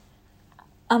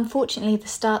Unfortunately, the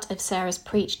start of Sarah's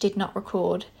preach did not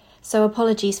record, so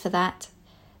apologies for that.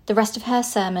 The rest of her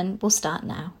sermon will start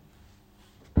now.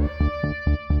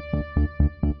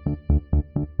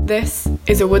 This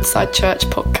is a Woodside Church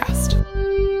podcast.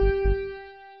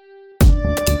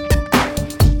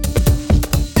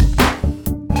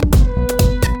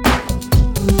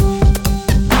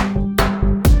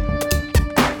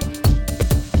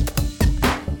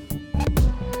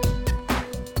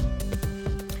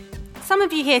 Some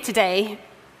of you here today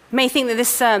may think that this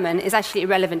sermon is actually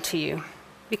irrelevant to you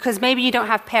because maybe you don't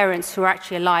have parents who are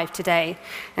actually alive today,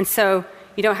 and so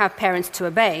you don't have parents to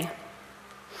obey.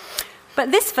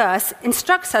 But this verse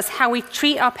instructs us how we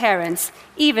treat our parents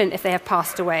even if they have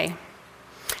passed away,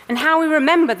 and how we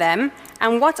remember them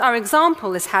and what our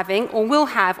example is having or will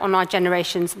have on our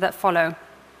generations that follow.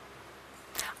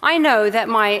 I know that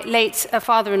my late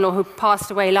father-in-law, who passed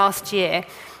away last year,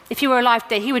 if he were alive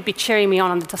today, he would be cheering me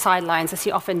on the sidelines, as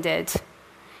he often did.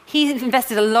 He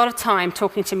invested a lot of time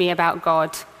talking to me about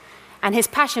God, and his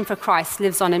passion for Christ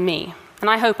lives on in me, and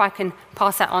I hope I can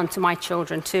pass that on to my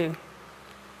children too.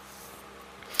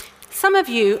 Some of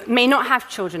you may not have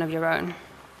children of your own,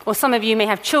 or some of you may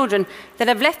have children that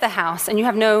have left the house and you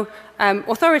have no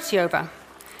authority over.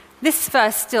 This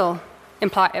verse still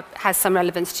has some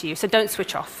relevance to you, so don't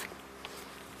switch off.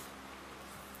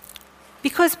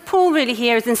 Because Paul really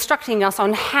here is instructing us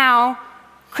on how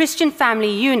Christian family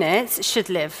units should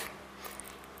live.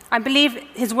 I believe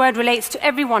his word relates to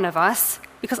every one of us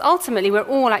because ultimately we're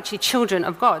all actually children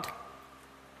of God,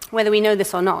 whether we know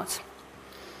this or not.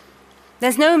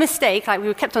 There's no mistake, like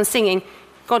we kept on singing,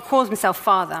 God calls himself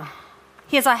Father.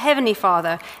 He is our Heavenly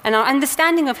Father, and our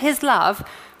understanding of his love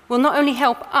will not only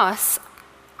help us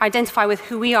identify with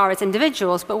who we are as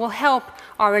individuals, but will help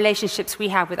our relationships we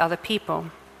have with other people.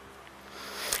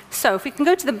 So if we can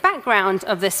go to the background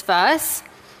of this verse,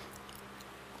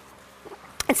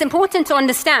 it's important to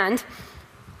understand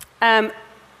the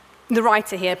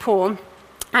writer here, Paul,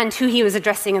 and who he was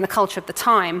addressing in the culture of the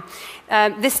time.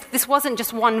 This wasn't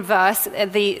just one verse.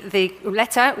 The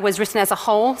letter was written as a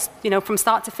whole, from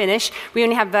start to finish. We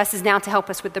only have verses now to help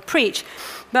us with the preach.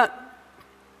 But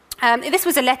this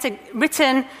was a letter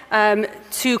written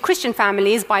to Christian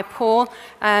families by Paul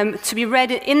to be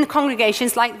read in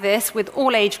congregations like this, with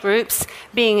all age groups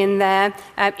being in there,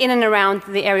 in and around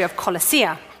the area of Colossae.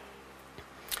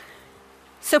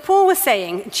 So Paul was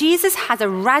saying, Jesus has a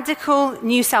radical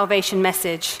new salvation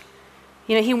message.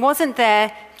 He wasn't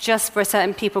there just for a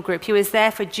certain people group. He was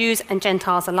there for Jews and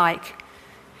Gentiles alike.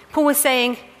 Paul was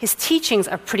saying his teachings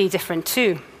are pretty different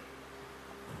too.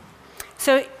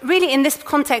 So really in this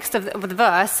context of the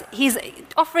verse, he's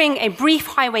offering a brief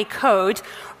highway code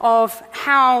of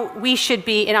how we should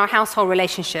be in our household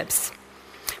relationships.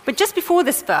 But just before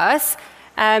this verse,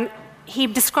 he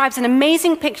describes an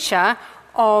amazing picture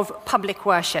of public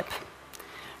worship,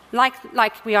 like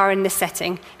we are in this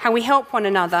setting, how we help one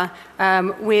another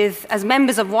as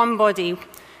members of one body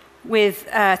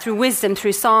through wisdom,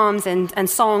 through psalms and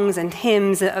songs and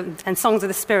hymns and songs of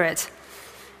the Spirit.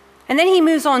 And then he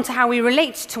moves on to how we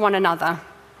relate to one another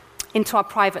into our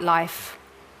private life.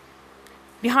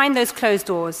 Behind those closed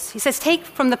doors, he says, take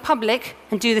from the public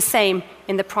and do the same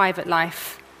in the private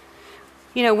life.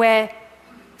 Where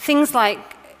things like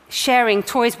sharing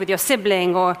toys with your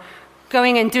sibling or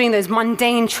going and doing those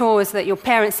mundane chores that your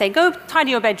parents say, go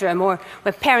tidy your bedroom, or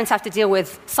where parents have to deal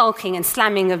with sulking and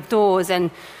slamming of doors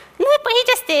and, look what he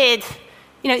just did.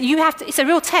 It's a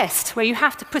real test where you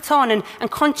have to put on and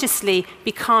consciously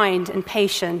be kind and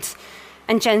patient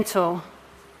and gentle.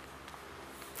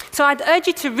 So I'd urge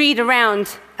you to read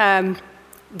around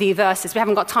the verses. We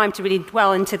haven't got time to really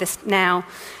dwell into this now.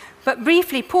 But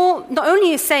briefly, Paul not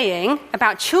only is saying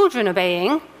about children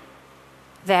obeying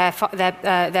their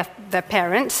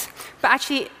parents, but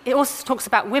actually it also talks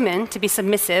about women to be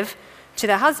submissive to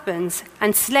their husbands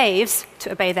and slaves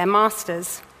to obey their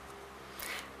masters.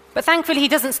 But thankfully, he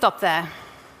doesn't stop there.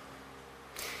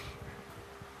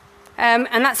 And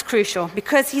that's crucial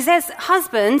because he says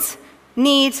husbands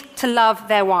need to love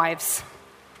their wives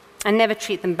and never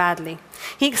treat them badly.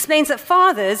 He explains that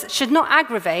fathers should not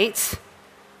aggravate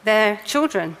their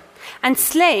children, and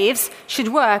slaves should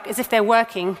work as if they're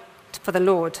working for the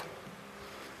Lord.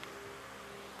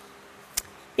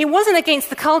 It wasn't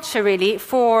against the culture, really,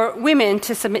 for women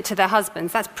to submit to their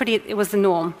husbands. It was the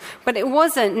norm. But it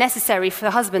wasn't necessary for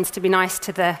the husbands to be nice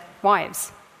to their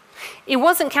wives. It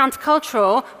wasn't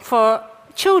countercultural for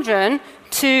children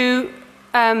to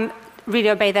really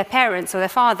obey their parents or their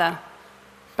father.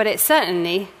 But it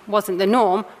certainly wasn't the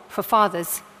norm for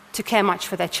fathers to care much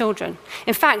for their children.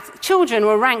 In fact, children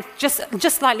were ranked just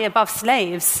slightly above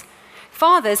slaves.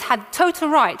 fathers had total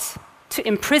right to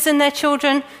imprison their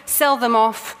children, sell them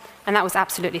off, and that was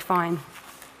absolutely fine.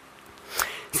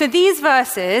 So these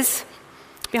verses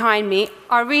behind me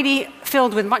are really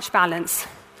filled with much balance,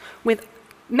 with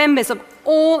members of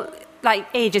all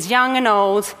ages, young and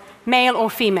old, male or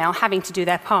female, having to do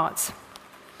their parts.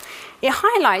 It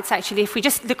highlights, actually, if we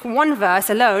just look at one verse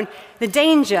alone, the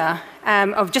danger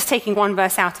of just taking one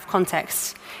verse out of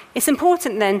context. It's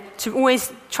important then to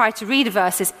always try to read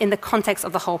verses in the context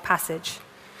of the whole passage.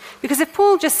 Because if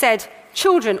Paul just said,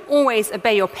 children, always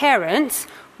obey your parents,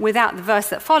 without the verse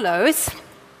that follows,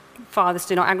 fathers,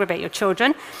 do not aggravate your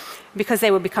children, because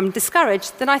they will become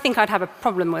discouraged, then I think I'd have a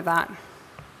problem with that.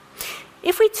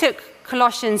 If we took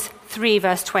Colossians 3,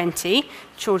 verse 20,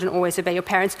 children, always obey your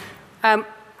parents,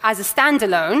 as a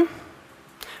standalone,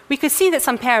 we could see that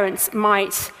some parents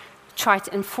might try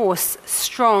to enforce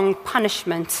strong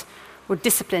punishment or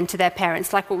discipline to their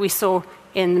parents, like what we saw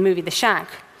in the movie The Shack.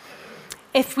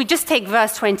 If we just take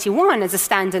verse 21 as a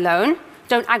standalone,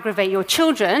 don't aggravate your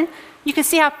children, you can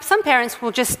see how some parents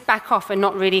will just back off and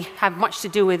not really have much to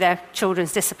do with their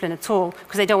children's discipline at all,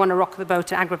 because they don't want to rock the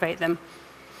boat and aggravate them.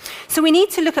 So we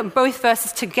need to look at both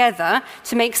verses together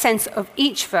to make sense of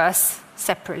each verse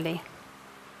separately.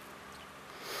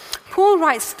 Paul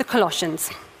writes to the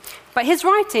Colossians, but his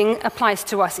writing applies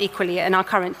to us equally in our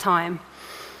current time.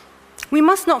 We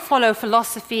must not follow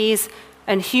philosophies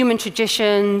and human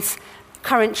traditions,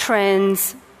 current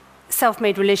trends,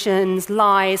 self-made religions,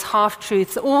 lies,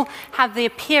 half-truths, all have the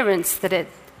appearance that it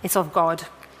is of God.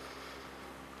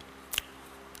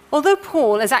 Although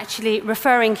Paul is actually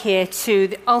referring here to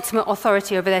the ultimate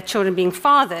authority over their children being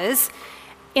fathers,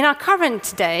 in our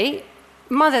current day,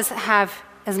 mothers have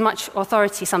as much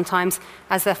authority sometimes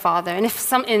as their father. And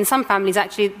in some families,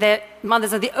 actually, their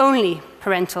mothers are the only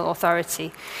parental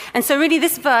authority. And so really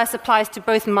this verse applies to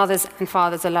both mothers and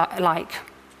fathers alike.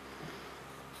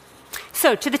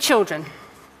 So, to the children.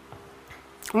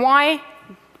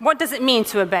 What does it mean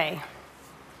to obey?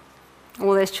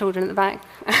 All those children at the back.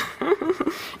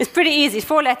 It's pretty easy.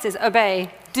 4 letters, obey.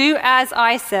 Do as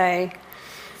I say.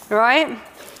 Right?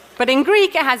 But in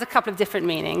Greek, it has a couple of different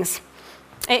meanings.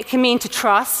 It can mean to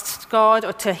trust God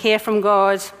or to hear from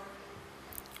God.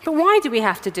 But why do we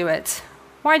have to do it?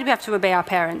 Why do we have to obey our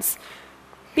parents?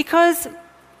 Because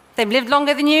they've lived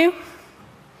longer than you?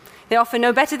 They often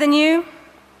know better than you?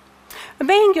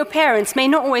 Obeying your parents may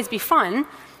not always be fun,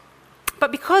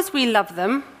 but because we love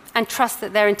them and trust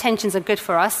that their intentions are good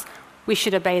for us, we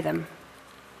should obey them.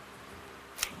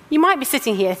 You might be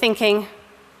sitting here thinking,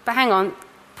 but hang on,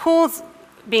 Paul's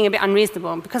being a bit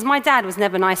unreasonable because my dad was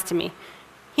never nice to me.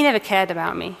 He never cared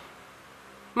about me.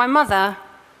 My mother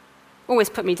always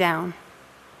put me down.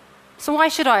 So why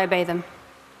should I obey them?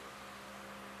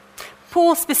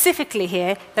 Paul specifically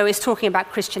here, though, is talking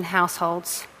about Christian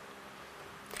households.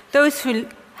 Those who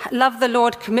love the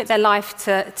Lord commit their life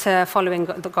to following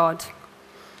God.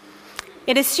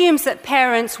 It assumes that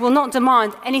parents will not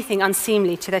demand anything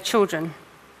unseemly to their children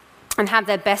and have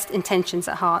their best intentions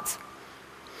at heart.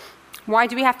 Why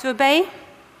do we have to obey?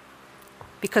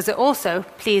 Because it also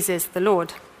pleases the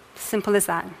Lord. Simple as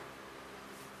that.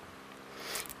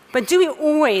 But do we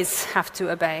always have to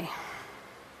obey?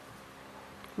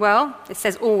 Well, it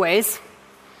says always.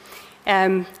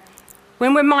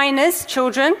 When we're minors,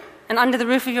 children, and under the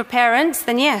roof of your parents,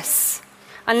 then yes,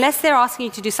 unless they're asking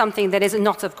you to do something that is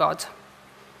not of God.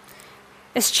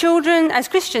 As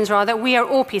Christians, we are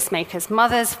all peacemakers,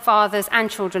 mothers, fathers, and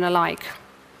children alike.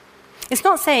 It's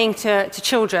not saying to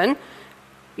children,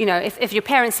 if your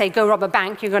parents say, go rob a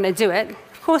bank, you're going to do it.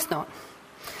 Of course not.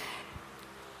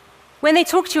 When they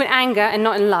talk to you in anger and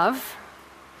not in love,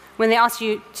 when they ask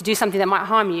you to do something that might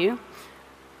harm you,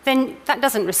 then that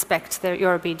doesn't respect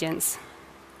your obedience.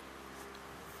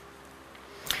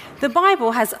 The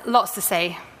Bible has lots to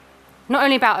say, not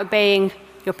only about obeying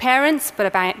your parents, but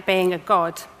about obeying a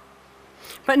God.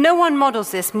 But no one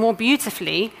models this more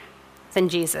beautifully than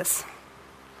Jesus.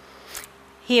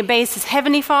 He obeys his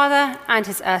heavenly Father and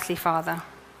his earthly Father.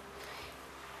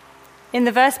 In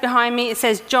the verse behind me, it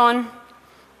says, John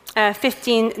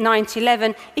 15, 9 to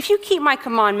 11, if you keep my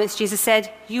commandments, Jesus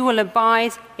said, you will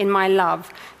abide in my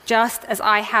love, just as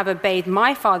I have obeyed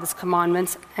my Father's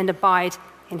commandments and abide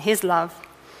in his love.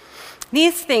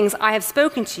 These things I have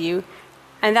spoken to you,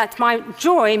 and that my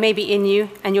joy may be in you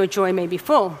and your joy may be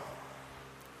full.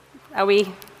 Are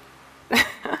we?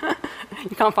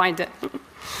 You can't find it.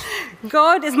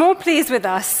 God is more pleased with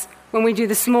us when we do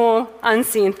the small,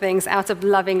 unseen things out of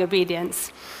loving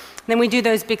obedience than we do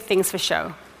those big things for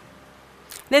show.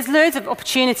 There's loads of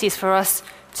opportunities for us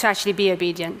to actually be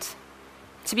obedient,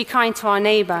 to be kind to our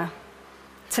neighbor,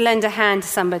 to lend a hand to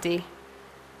somebody,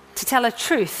 to tell a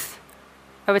truth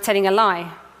over telling a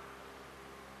lie.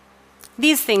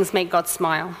 These things make God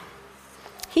smile.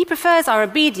 He prefers our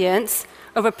obedience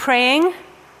over praying,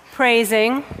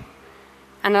 praising,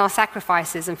 and our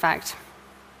sacrifices, in fact.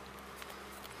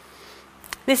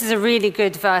 This is a really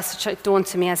good verse which dawned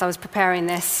to me as I was preparing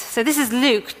this. So this is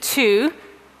Luke 2,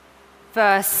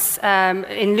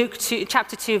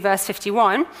 chapter 2, verse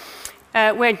 51,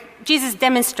 where Jesus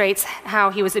demonstrates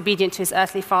how he was obedient to his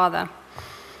earthly father.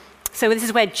 So this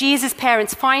is where Jesus'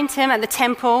 parents find him at the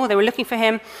temple. They were looking for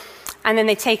him, and then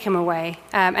they take him away.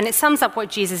 And it sums up what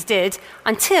Jesus did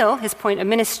until his point of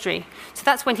ministry. So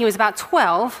that's when he was about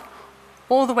 12,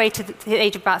 all the way to the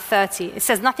age of about 30. It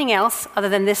says nothing else other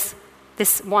than this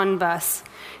one verse.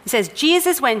 It says,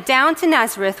 Jesus went down to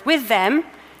Nazareth with them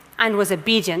and was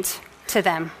obedient to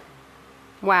them.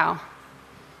 Wow.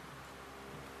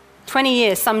 20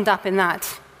 years summed up in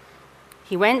that.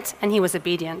 He went and he was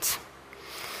obedient.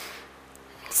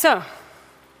 So,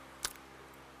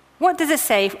 what does it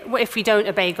say if we don't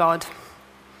obey God?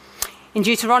 In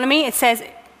Deuteronomy, it says,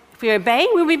 if we obey,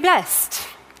 we'll be blessed.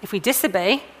 If we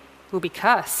disobey, we'll be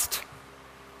cursed.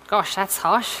 Gosh, that's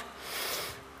harsh.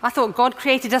 I thought God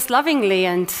created us lovingly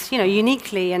and,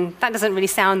 uniquely, and that doesn't really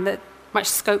sound that much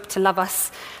scope to love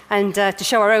us and to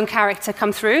show our own character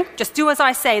come through. Just do as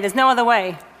I say, there's no other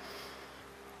way.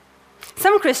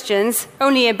 Some Christians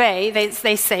only obey,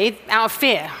 they say, out of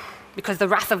fear, because the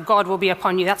wrath of God will be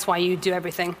upon you. That's why you do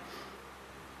everything.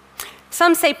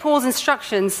 Some say Paul's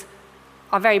instructions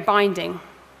are very binding.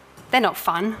 They're not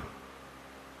fun.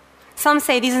 Some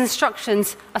say these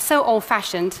instructions are so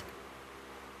old-fashioned,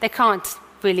 they can't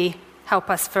really help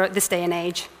us for this day and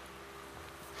age.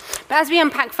 But as we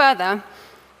unpack further,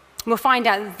 we'll find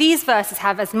out that these verses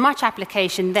have as much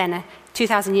application then,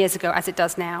 2,000 years ago, as it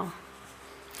does now.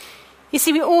 You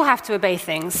see, we all have to obey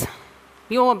things.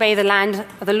 We all obey the law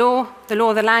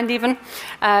of the land even.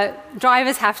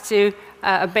 Drivers have to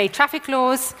obey traffic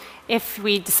laws. If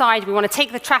we decide we want to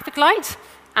take the traffic light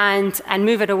and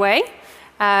move it away,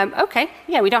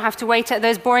 we don't have to wait at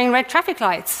those boring red traffic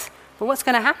lights. But what's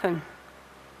going to happen?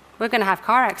 We're going to have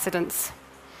car accidents.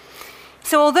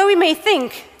 So although we may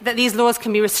think that these laws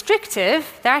can be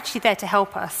restrictive, they're actually there to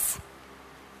help us.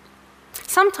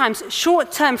 Sometimes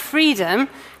short-term freedom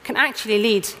can actually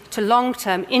lead to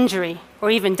long-term injury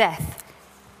or even death.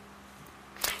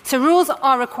 So rules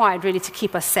are required really to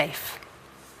keep us safe.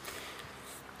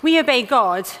 We obey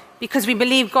God because we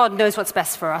believe God knows what's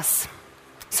best for us.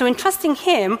 So in trusting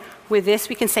him with this,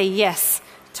 we can say yes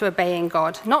to obeying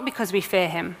God, not because we fear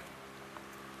him.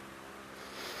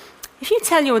 If you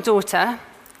tell your daughter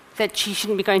that she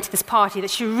shouldn't be going to this party that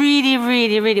she really,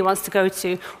 really, really wants to go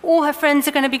to, all her friends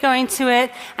are going to be going to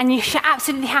it, and she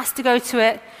absolutely has to go to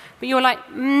it, but you're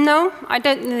like, no, I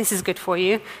don't think this is good for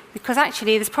you, because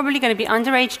actually there's probably going to be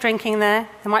underage drinking there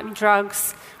might be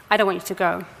drugs, I don't want you to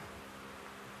go.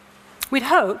 We'd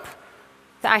hope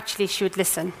that actually she would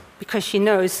listen, because she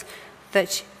knows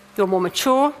that you're more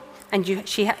mature and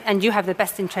you have the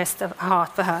best interest of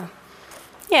heart for her.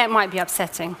 Yeah, it might be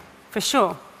upsetting, for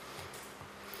sure.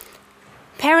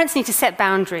 Parents need to set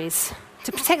boundaries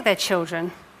to protect their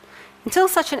children until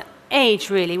such an age,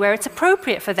 really, where it's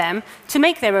appropriate for them to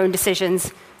make their own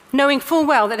decisions, knowing full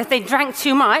well that if they drank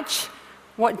too much,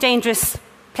 what dangerous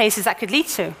places that could lead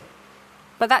to.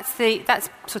 But that's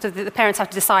sort of the parents have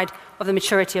to decide of the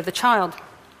maturity of the child.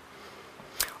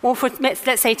 Or for,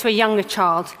 let's say, to a younger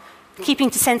child,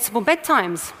 keeping to sensible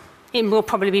bedtimes. It will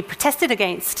probably be protested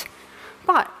against.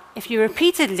 But if you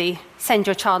repeatedly send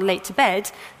your child late to bed,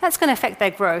 that's going to affect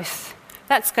their growth.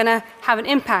 That's going to have an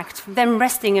impact, them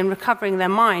resting and recovering their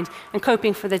mind and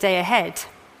coping for the day ahead.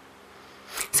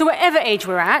 So whatever age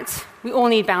we're at, we all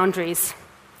need boundaries.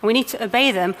 And we need to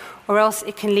obey them, or else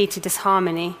it can lead to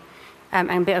disharmony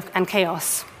and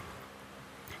chaos.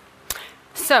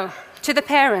 So, to the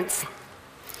parents,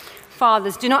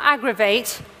 fathers, do not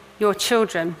aggravate your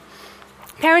children.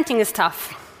 Parenting is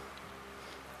tough.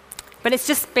 But it's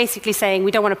just basically saying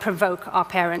we don't want to provoke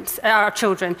our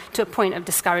children to a point of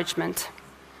discouragement.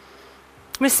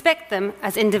 Respect them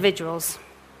as individuals.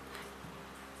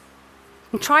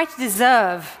 And try to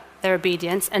deserve their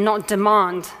obedience and not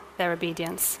demand their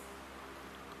obedience.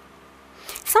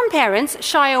 Some parents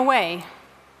shy away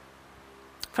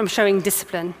from showing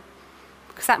discipline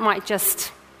because that might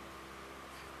just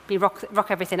be rock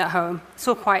everything at home. It's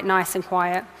all quite nice and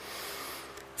quiet.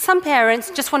 Some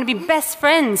parents just want to be best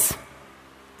friends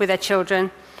with their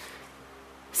children.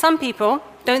 Some people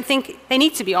don't think they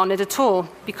need to be honored at all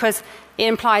because it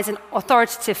implies an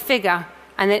authoritative figure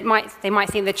and they might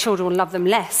think their children will love them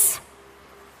less.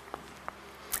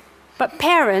 But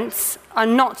parents are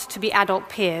not to be adult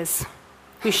peers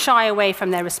who shy away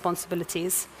from their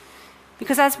responsibilities.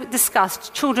 Because as we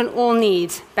discussed, children all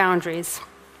need boundaries.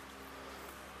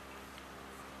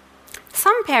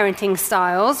 Some parenting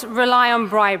styles rely on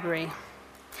bribery.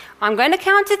 I'm going to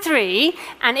count to 3,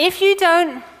 and if you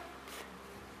don't,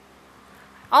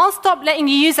 I'll stop letting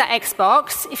you use that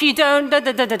Xbox. If you don't,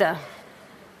 da-da-da-da-da.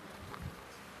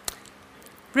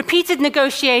 Repeated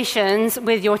negotiations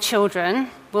with your children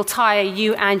will tire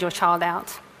you and your child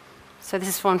out. So this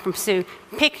is one from Sue.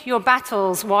 Pick your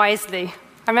battles wisely.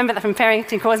 I remember that from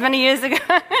parenting course many years ago.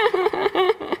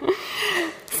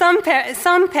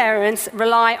 Some parents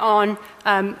rely on,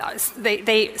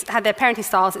 they have their parenting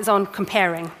styles is on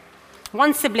comparing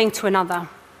one sibling to another.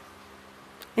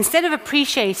 Instead of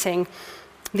appreciating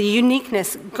the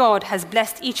uniqueness God has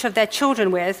blessed each of their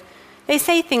children with, they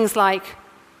say things like,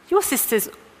 your sister's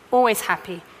always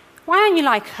happy. Why aren't you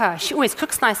like her? She always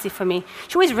cooks nicely for me.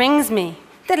 She always rings me.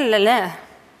 Da-da-da-da.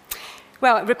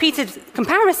 Well, repeated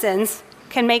comparisons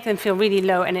can make them feel really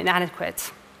low and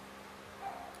inadequate.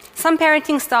 Some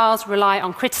parenting styles rely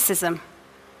on criticism.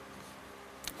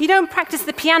 You don't practice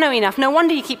the piano enough. No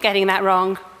wonder you keep getting that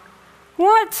wrong.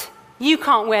 What? You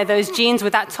can't wear those jeans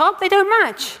with that top. They don't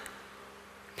match.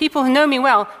 People who know me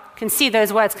well can see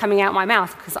those words coming out my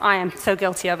mouth because I am so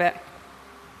guilty of it.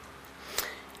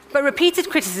 But repeated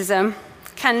criticism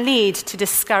can lead to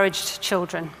discouraged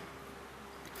children.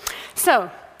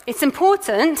 So, it's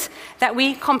important that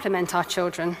we compliment our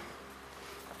children.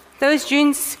 Those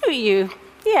jeans suit you.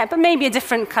 Yeah, but maybe a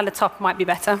different color top might be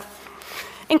better.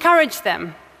 Encourage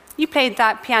them. You played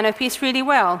that piano piece really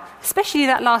well, especially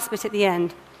that last bit at the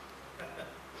end.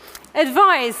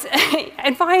 Advise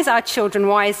our children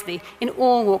wisely in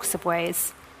all walks of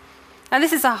ways. Now,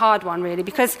 this is a hard one, really,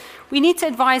 because we need to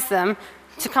advise them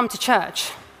to come to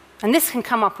church. And this can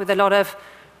come up with a lot of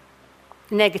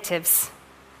negatives.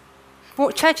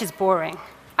 Church is boring.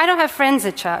 I don't have friends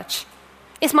at church.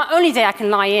 It's my only day I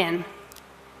can lie in.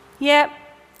 Yeah,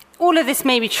 all of this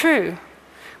may be true,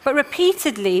 but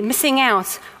repeatedly missing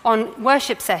out on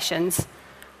worship sessions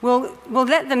will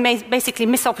let them basically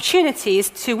miss opportunities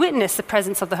to witness the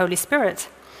presence of the Holy Spirit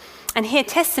and hear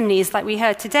testimonies like we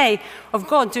heard today of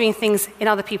God doing things in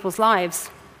other people's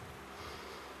lives.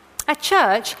 At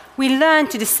church, we learn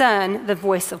to discern the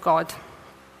voice of God.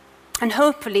 And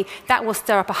hopefully that will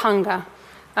stir up a hunger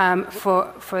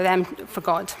for them, for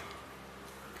God.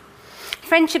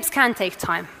 Friendships can take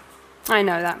time. I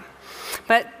know that.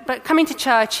 But coming to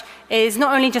church is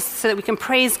not only just so that we can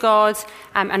praise God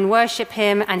and worship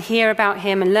Him and hear about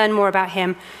Him and learn more about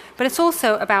Him, but it's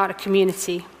also about a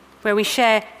community where we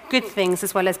share good things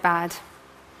as well as bad.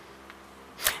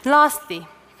 Lastly,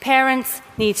 parents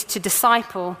need to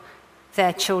disciple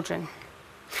their children.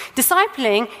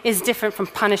 Discipling is different from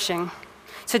punishing.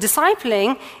 So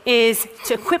discipling is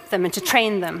to equip them and to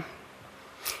train them.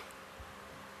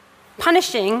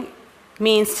 Punishing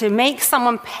means to make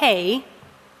someone pay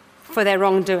for their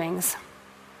wrongdoings.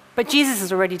 But Jesus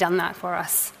has already done that for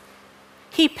us.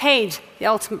 He paid the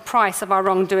ultimate price of our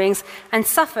wrongdoings and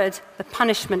suffered the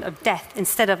punishment of death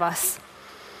instead of us.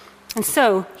 And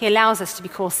so he allows us to be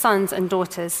called sons and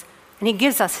daughters, and he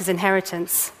gives us his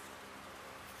inheritance.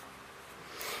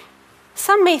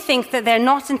 Some may think that they're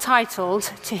not entitled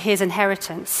to his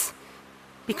inheritance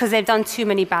because they've done too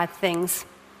many bad things.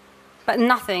 But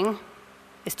nothing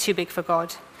is too big for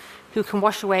God, who can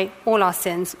wash away all our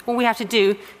sins. All we have to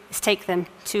do is take them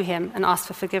to him and ask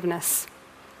for forgiveness.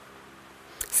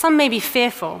 Some may be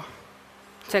fearful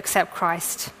to accept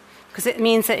Christ because it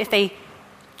means that if they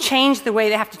change the way,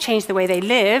 they have to change the way they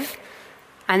live,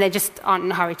 and they just aren't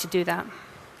in a hurry to do that.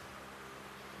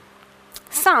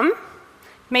 Some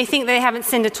may think they haven't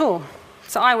sinned at all.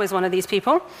 So I was one of these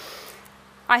people.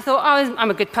 I thought,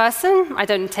 I'm a good person. I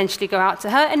don't intentionally go out to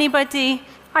hurt anybody.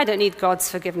 I don't need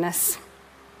God's forgiveness.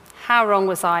 How wrong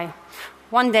was I?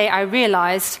 One day I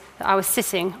realized that I was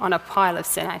sitting on a pile of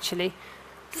sin, actually.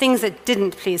 Things that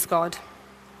didn't please God.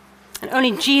 And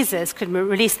only Jesus could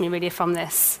release me really from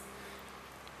this.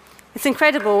 It's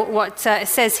incredible what it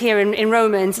says here in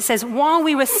Romans. It says, while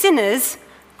we were sinners,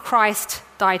 Christ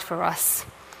died for us.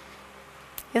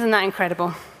 Isn't that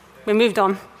incredible? We moved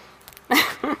on.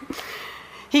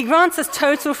 He grants us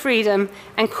total freedom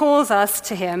and calls us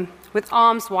to him with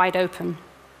arms wide open.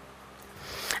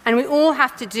 And all we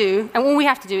have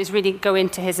to do is really go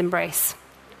into his embrace.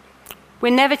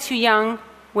 We're never too young,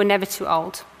 we're never too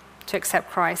old to accept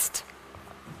Christ.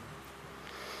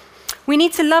 We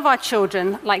need to love our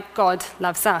children like God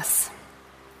loves us.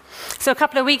 So a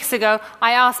couple of weeks ago,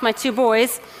 I asked my 2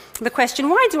 boys the question,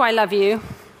 why do I love you?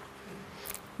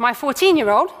 My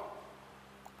 14-year-old,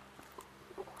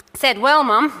 said, "Well,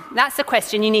 Mum, that's a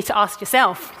question you need to ask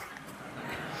yourself."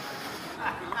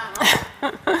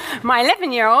 My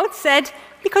 11-year-old said,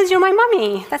 "Because you're my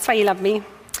mummy, that's why you love me."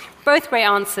 Both great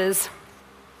answers.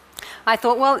 I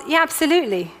thought, well, yeah,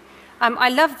 absolutely. I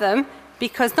love them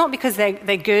not because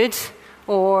they're good,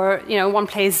 or one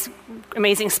plays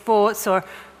amazing sports, or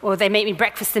they make me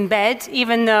breakfast in bed,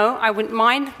 even though I wouldn't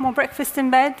mind more breakfast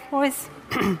in bed, boys.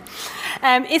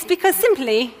 It's because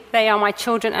simply they are my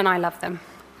children and I love them.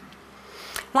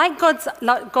 Like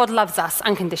God loves us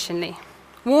unconditionally,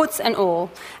 warts and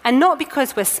all, and not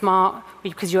because we're smart,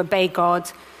 because you obey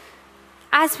God.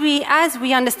 As we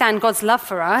understand God's love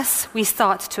for us, we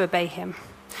start to obey him.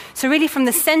 So really from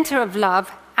the center of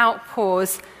love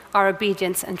outpours our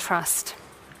obedience and trust.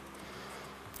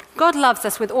 God loves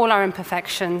us with all our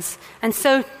imperfections, and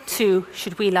so too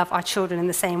should we love our children in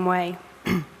the same way.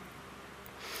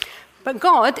 But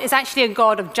God is actually a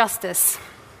God of justice.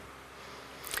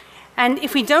 And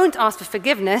if we don't ask for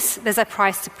forgiveness, there's a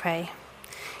price to pay.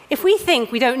 If we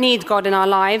think we don't need God in our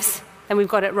lives, then we've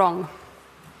got it wrong.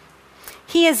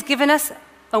 He has given us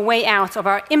a way out of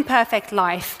our imperfect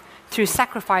life through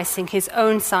sacrificing his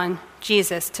own son,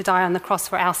 Jesus, to die on the cross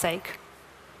for our sake.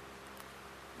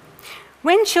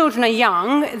 When children are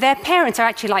young, their parents are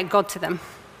actually like God to them.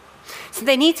 So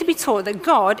they need to be taught that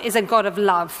God is a God of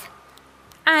love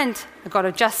and a God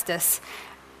of justice,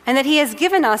 and that he has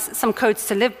given us some codes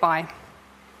to live by.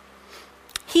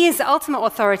 He is the ultimate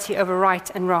authority over right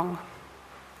and wrong.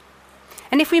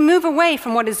 And if we move away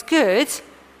from what is good,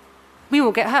 we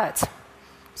will get hurt.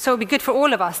 So it will be good for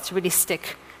all of us to really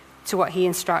stick to what he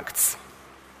instructs.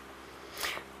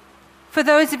 For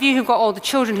those of you who've got older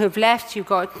children who've left, you've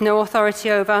got no authority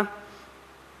over,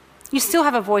 you still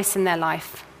have a voice in their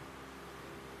life.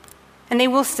 And they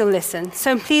will still listen.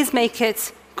 So please make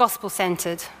it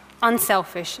gospel-centered,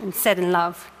 unselfish, and said in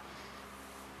love.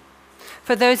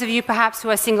 For those of you perhaps who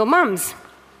are single mums,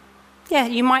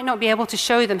 you might not be able to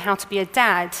show them how to be a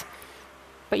dad,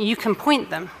 but you can point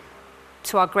them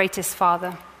to our greatest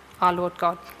Father, our Lord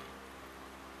God.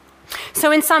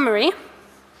 So in summary,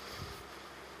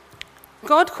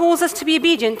 God calls us to be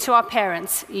obedient to our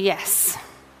parents, yes.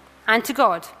 And to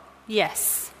God,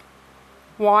 yes.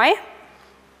 Why?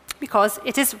 Because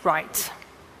it is right.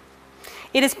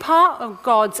 It is part of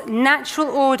God's natural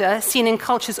order seen in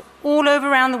cultures all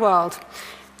over around the world.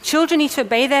 Children need to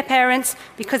obey their parents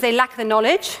because they lack the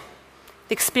knowledge,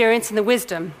 the experience, and the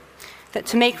wisdom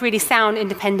to make really sound,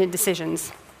 independent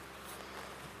decisions.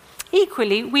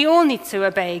 Equally, we all need to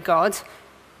obey God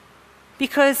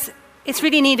because it's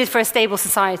really needed for a stable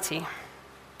society.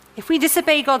 If we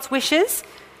disobey God's wishes,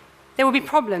 there will be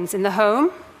problems in the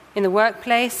home, in the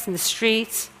workplace, in the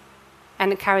streets,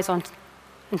 and it carries on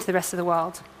into the rest of the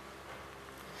world.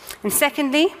 And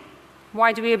secondly,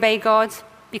 why do we obey God?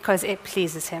 Because it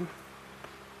pleases him.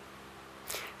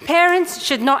 Parents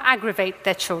should not aggravate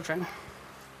their children.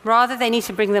 Rather, they need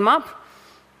to bring them up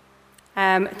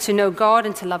to know God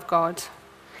and to love God.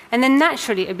 And then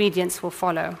naturally, obedience will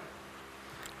follow.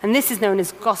 And this is known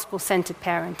as gospel-centered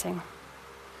parenting.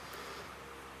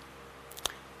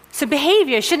 So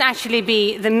behavior shouldn't actually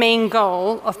be the main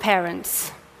goal of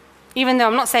parents. Even though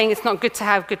I'm not saying it's not good to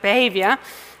have good behavior,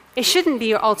 it shouldn't be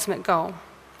your ultimate goal.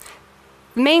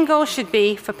 The main goal should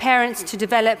be for parents to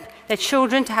develop their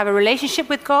children to have a relationship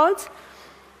with God,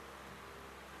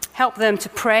 help them to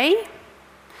pray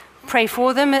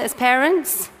for them as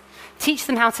parents, teach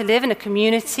them how to live in a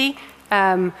community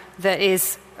that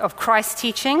is of Christ's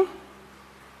teaching,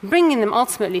 bringing them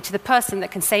ultimately to the person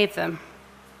that can save them,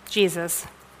 Jesus,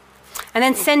 and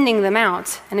then sending them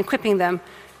out and equipping them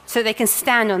so they can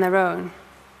stand on their own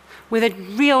with a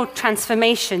real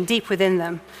transformation deep within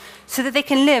them so that they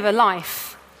can live a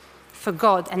life for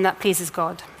God and that pleases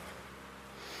God.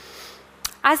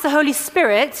 As the Holy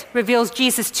Spirit reveals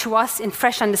Jesus to us in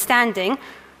fresh understanding,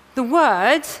 the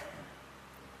Word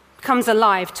comes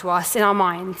alive to us in our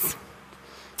minds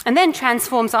and then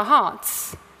transforms our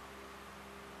hearts.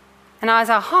 And as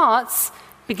our hearts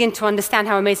begin to understand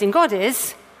how amazing God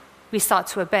is, we start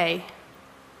to obey.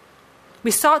 We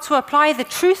start to apply the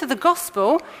truth of the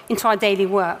gospel into our daily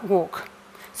walk.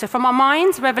 So from our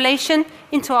minds, revelation,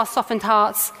 into our softened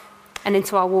hearts, and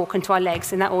into our walk, into our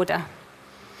legs, in that order.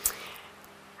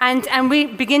 And we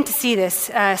begin to see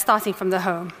this starting from the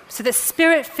home. So that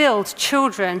spirit-filled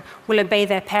children will obey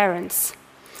their parents,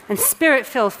 and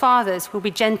spirit-filled fathers will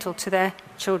be gentle to their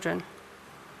children.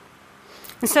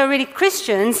 And so really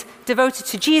Christians devoted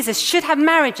to Jesus should have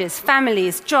marriages,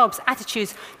 families, jobs,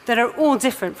 attitudes that are all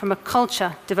different from a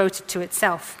culture devoted to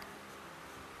itself.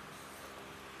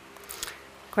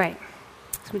 Great.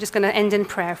 So we're just going to end in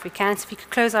prayer if we can. So if you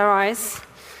could close our eyes.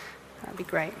 That'd be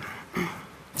great.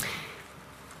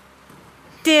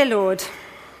 Dear Lord,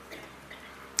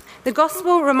 the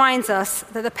gospel reminds us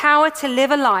that the power to live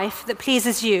a life that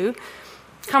pleases you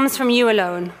comes from you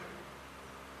alone.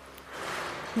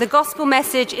 The gospel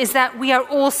message is that we are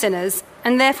all sinners,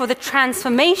 and therefore the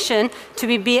transformation to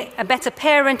be a better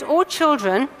parent or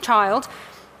child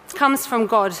comes from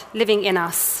God living in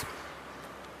us.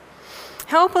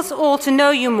 Help us all to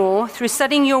know you more through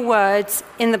studying your words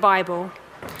in the Bible,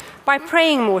 by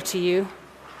praying more to you,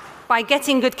 by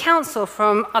getting good counsel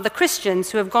from other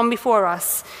Christians who have gone before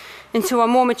us and who are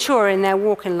more mature in their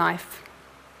walk in life.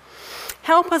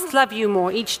 Help us love you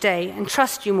more each day and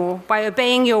trust you more by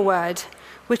obeying your word,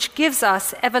 which gives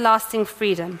us everlasting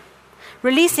freedom,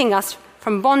 releasing us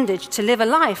from bondage to live a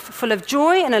life full of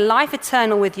joy and a life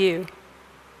eternal with you.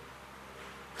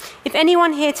 If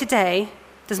anyone here today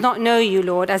does not know you,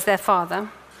 Lord, as their Father,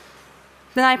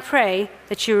 then I pray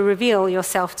that you will reveal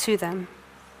yourself to them.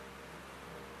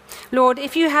 Lord,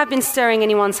 if you have been stirring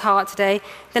anyone's heart today,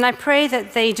 then I pray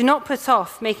that they do not put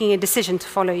off making a decision to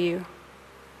follow you.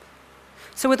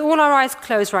 So with all our eyes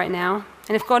closed right now,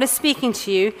 and if God is speaking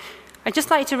to you, I'd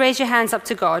just like you to raise your hands up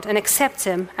to God and accept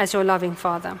him as your loving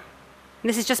Father. And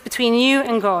this is just between you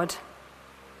and God.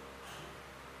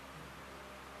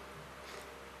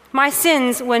 My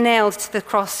sins were nailed to the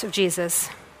cross of Jesus,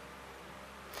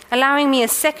 allowing me a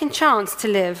second chance to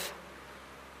live,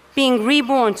 being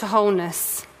reborn to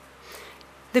wholeness.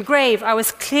 The grave I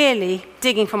was clearly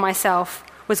digging for myself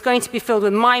was going to be filled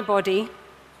with my body,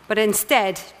 but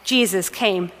instead Jesus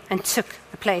came and took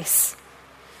the place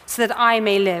so that I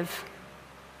may live.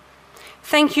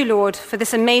 Thank you, Lord, for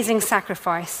this amazing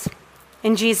sacrifice.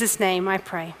 In Jesus' name I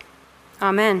pray.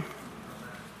 Amen.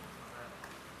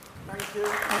 Thank you.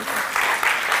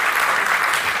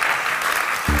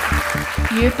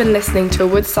 You've been listening to a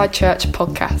Woodside Church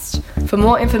podcast. For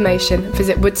more information,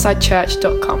 visit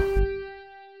woodsidechurch.com.